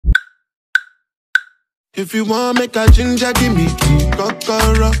If you want make a ginger, give me tea,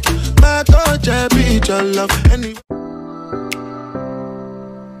 kokoro. My touch, I be your love. Any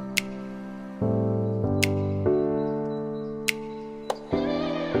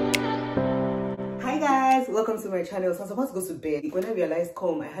welcome to my channel. So I'm supposed to go to bed when I realized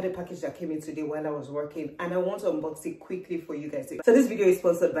I had a package that came in today while I was working, and I want to unbox it quickly for you guys. So this video is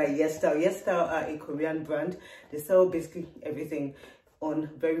sponsored by YESSTYLE. YESSTYLE are a Korean brand. They sell basically everything on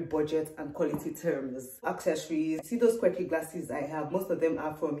very budget and quality terms. Accessories, see those quirky glasses I have, most of them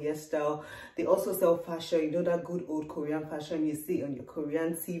are from YESSTYLE. They also sell fashion, you know, that good old Korean fashion you see on your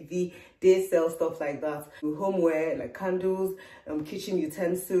Korean TV. They sell stuff like that. Homeware, like candles, kitchen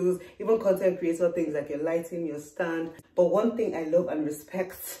utensils, even content creator things like your lighting, your stand. But one thing I love and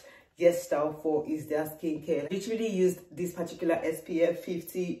respect YESSTYLE for is their skincare. I literally used this particular SPF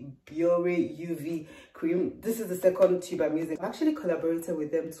 50 Biore UV cream. This is the second tube I'm using. I've actually collaborated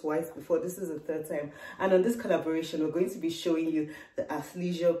with them twice before. This is the third time. And on this collaboration, we're going to be showing you the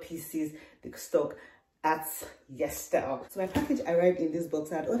athleisure pieces, the stock at YESSTYLE. So my package arrived in this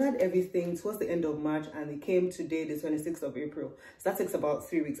box. I had ordered everything towards the end of March and it came today, the 26th of April. So that takes about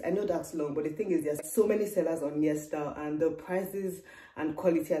 3 weeks. I know that's long, but the thing is there's so many sellers on YESSTYLE and the prices and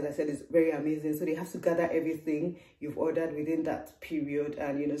quality, as I said, is very amazing. So they have to gather everything you've ordered within that period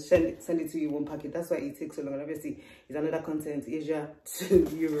and, you know, send it to you one packet. That's why it takes so long. And obviously it's another continent, Asia to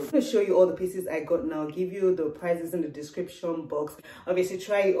Europe. I'm going to show you all the pieces I got now, give you the prices in the description box. Obviously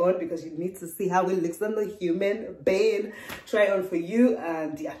try it on because you need to see how it looks on the human being. Try it on for you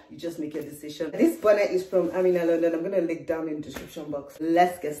and yeah, you just make your decision. This bonnet is from Amina London. I'm going to link down in the description box.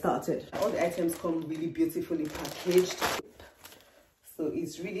 Let's get started. All the items come really beautifully packaged. So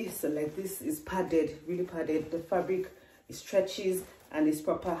it's really, so like this is padded, really padded. The fabric is stretches and it's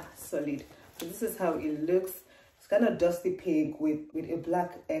proper solid. So this is how it looks. It's kind of dusty pink with a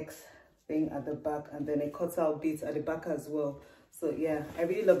black X thing at the back and then a cutout bit at the back as well. So yeah, I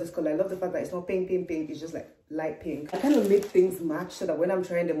really love this color. I love the fact that it's not pink, it's just like light pink. I kind of make things match so that when I'm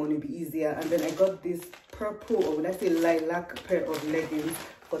trying them on, it'll be easier. And then I got this purple, or when I say lilac, pair of leggings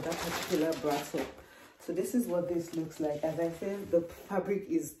for that particular bra top. So this is what this looks like. As I said, the fabric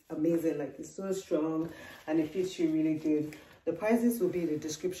is amazing, like it's so strong and it fits you really good. The prices will be in the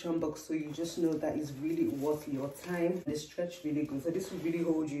description box, so you just know that it's really worth your time. They stretch really good, so this will really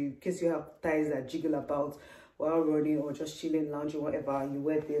hold you in case you have thighs that jiggle about while running or just chilling, lounging, whatever. You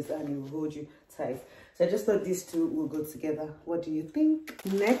wear this and it will hold you tight. So I just thought these two will go together. What do you think?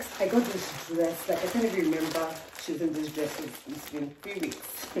 Next, I got this dress. Like I can't even remember choosing this dress. It's been 3 weeks.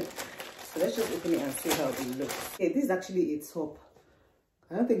 So let's just open it and see how it looks. Okay, this is actually a top.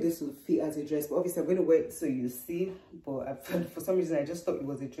 I don't think this will fit as a dress, but obviously I'm going to wear it so you see. But for some reason, I just thought it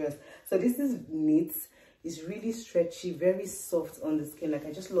was a dress. So this is neat. It's really stretchy, very soft on the skin. Like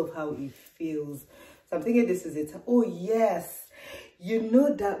I just love how it feels. So I'm thinking this is it. Oh yes. You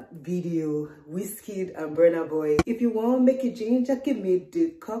know that video, Wizkid and Burna Boy. If you want make a ginger, give me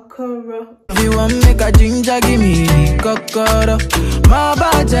the kokoro. If you want make a ginger, give me the kokoro. My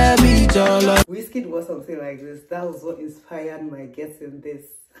bad be jolly. Wizkid was something like this. That was what inspired my getting this.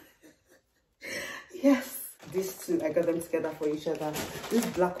 Yes. These two, I got them together for each other. This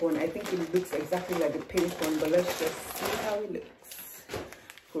black one, I think it looks exactly like the pink one, but let's just see how it looks.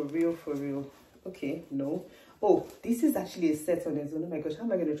 For real, for real. Okay, no. Oh, this is actually a set on its own. Oh my gosh, how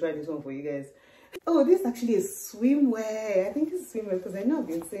am I going to try this one for you guys? Oh, this is actually a swimwear. I think it's swimwear because I know I've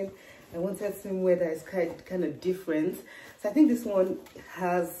been saying I wanted swimwear that is kind of different. So I think this one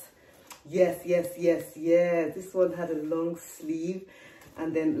has, yes. This one had a long sleeve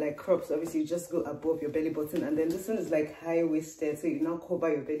and then like crops. Obviously, you just go above your belly button. And then this one is like high-waisted. So you now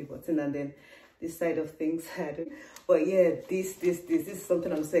cover your belly button and then this side of things had. But yeah, this is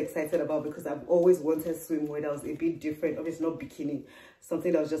something I'm so excited about because I've always wanted swimwear that was a bit different. Obviously not bikini,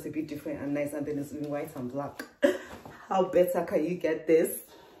 something that was just a bit different and nice, and then it's in white and black. How better can you get this?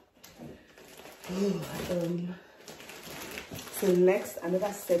 So next,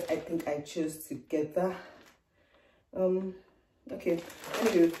 another set I think I chose together. Okay,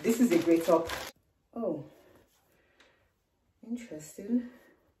 anyway, this is a great top. Oh, interesting.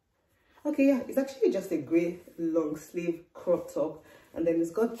 Okay, yeah, it's actually just a grey long sleeve crop top, and then it's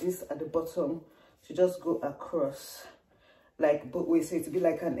got this at the bottom to just go across like both ways, so it to be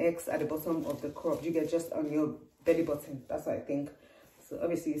like an X at the bottom of the crop. You get just on your belly button. That's what I think. So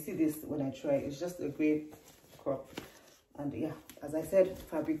obviously you see this when I try. It's just a grey crop, and yeah, as I said,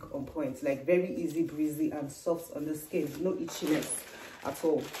 fabric on point, like very easy breezy and soft on the skin, no itchiness at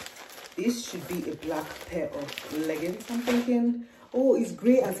all. This should be a black pair of leggings, I'm thinking. Oh, it's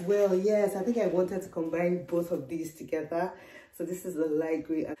grey as well. Yes, I think I wanted to combine both of these together. So So this is a light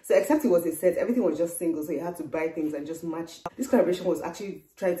grey. So except it was a set, everything was just single, so you had to buy things and just match. This collaboration was actually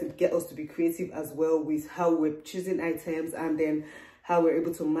trying to get us to be creative as well with how we're choosing items and then how we're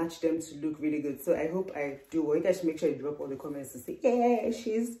able to match them to look really good. So I hope I do well. You guys should make sure you drop all the comments to say, yeah,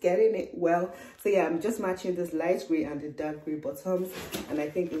 she's getting it well. So yeah, I'm just matching this light grey and the dark grey bottoms, and I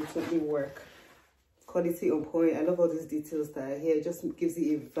think it will totally work. Quality on point. I love all these details that are here. It just gives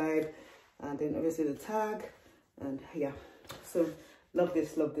you a vibe. And then obviously the tag, and yeah, so love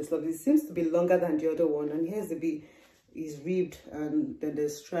this, love this, love this. It seems to be longer than the other one, and here's the bit is ribbed, and then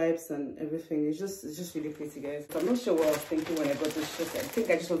there's stripes and everything. It's just really pretty, guys. So I'm not sure what I was thinking when I got this shirt. I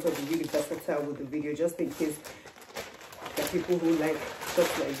think I just wanted to be really versatile with the video, just in case there are people who like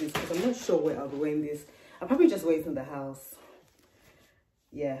shirts like this, because I'm not sure where I'll be wearing this. I'll probably just wear it in the house.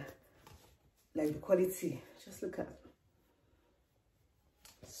 Yeah, like the quality, just look at it.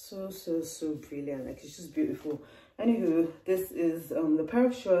 So brilliant. Like, it's just beautiful. Anywho, this is the pair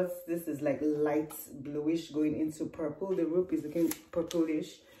of shorts. This is like light bluish going into purple. The rope is looking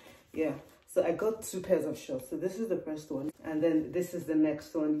purplish. Yeah, so I got 2 pairs of shorts. So this is the first one, and then this is the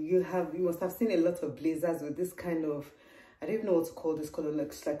next one. You must have seen a lot of blazers with this kind of, I don't even know what to call this color.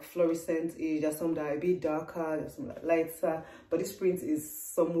 Looks like fluorescent. There's some that are a bit darker, there's some that lighter, but this print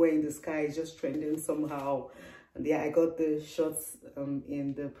is somewhere in the sky. It's just trending somehow. And yeah, I got the shorts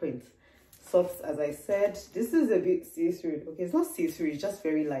in the print. Softs, as I said. This is a bit see-through. Okay, it's not see-through, it's just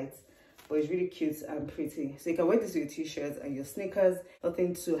very light, but it's really cute and pretty. So you can wear this with your t-shirts and your sneakers.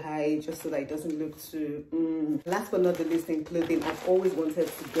 Nothing too high, just so that it doesn't look too Last but not the least, in clothing, I've always wanted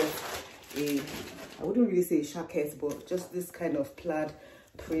to get a, I wouldn't really say a jacket, but just this kind of plaid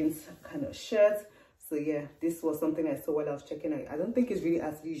print kind of shirt. So yeah, this was something I saw while I was checking out. I don't think it's really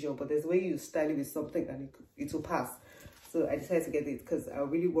athleisure, but there's a way you style it with something and it will pass. So I decided to get it because I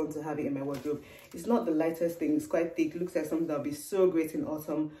really want to have it in my wardrobe. It's not the lightest thing, it's quite thick. It looks like something that will be so great in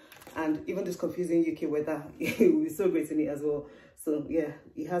autumn, and even this confusing UK weather, it will be so great in it as well. So yeah,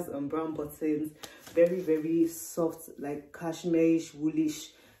 it has brown buttons, very soft, like cashmere-ish,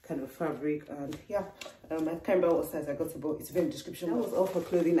 woolish kind of fabric. And yeah, I can't remember what size I got, but it's in the description. That was all for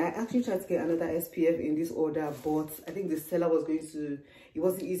clothing. I actually tried to get another SPF in this order, but I think the seller was going to, it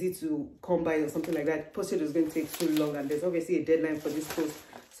wasn't easy to come by or something like that. Postage was going to take too long, and there's obviously a deadline for this post,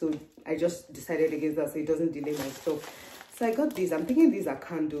 so I just decided against that so it doesn't delay my stuff. So I got these. I'm thinking these are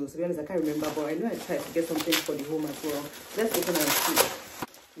candles. To be honest, I can't remember, but I know I tried to get something for the home as well. Let's open and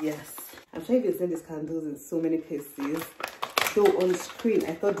see. Yes, I'm sure you can send these candles in so many places. Though on screen,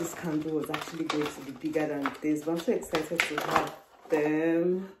 I thought this candle was actually going to be bigger than this, but I'm so excited to have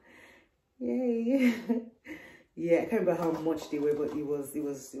them. Yay! Yeah, I can't remember how much they were, but it was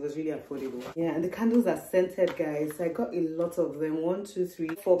really affordable. Yeah, and the candles are scented, guys. So I got a lot of them. 1, 2, 3,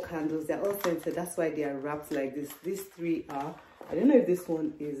 4 candles. They're all scented. That's why they are wrapped like this. These 3 are. I don't know if this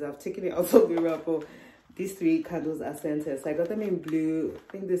one is. I've taken it out of the wrapper. These 3 candles are scented. So I got them in blue.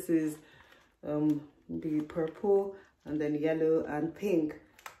 I think this is the purple, and then yellow and pink.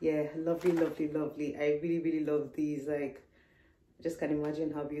 Yeah, lovely. I really love these. Like, I just can't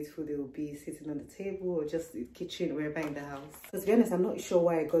imagine how beautiful they will be sitting on the table or just the kitchen, wherever in the house. So to be honest, I'm not sure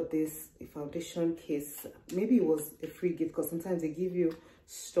why I got this a foundation case. Maybe it was a free gift, because sometimes they give you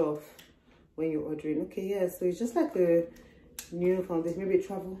stuff when you're ordering. Okay, yeah, so it's just like a new foundation, maybe a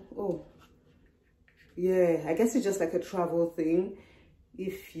travel. Oh yeah, I guess it's just like a travel thing.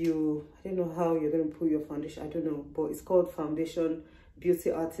 If you, I don't know how you're going to put your foundation, I don't know, but it's called Foundation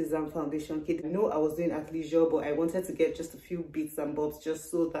Beauty Artisan Foundation Kit. I know I was doing athleisure, but I wanted to get just a few bits and bobs just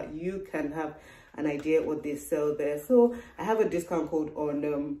so that you can have an idea what they sell there. So I have a discount code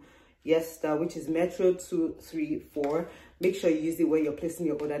on YESSTYLE, which is Metro234. Make sure you use it when you're placing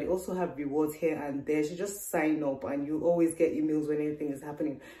your order. They also have rewards here and there. So just sign up and you always get emails when anything is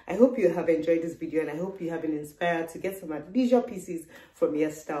happening. I hope you have enjoyed this video, and I hope you have been inspired to get some athleisure pieces from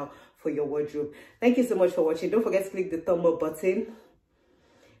YESSTYLE for your wardrobe. Thank you so much for watching. Don't forget to click the thumb up button,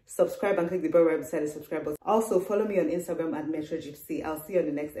 subscribe, and click the bell right beside the subscribe button. Also follow me on Instagram at Metrogypsie. I'll see you on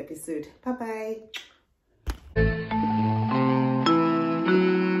the next episode. Bye bye.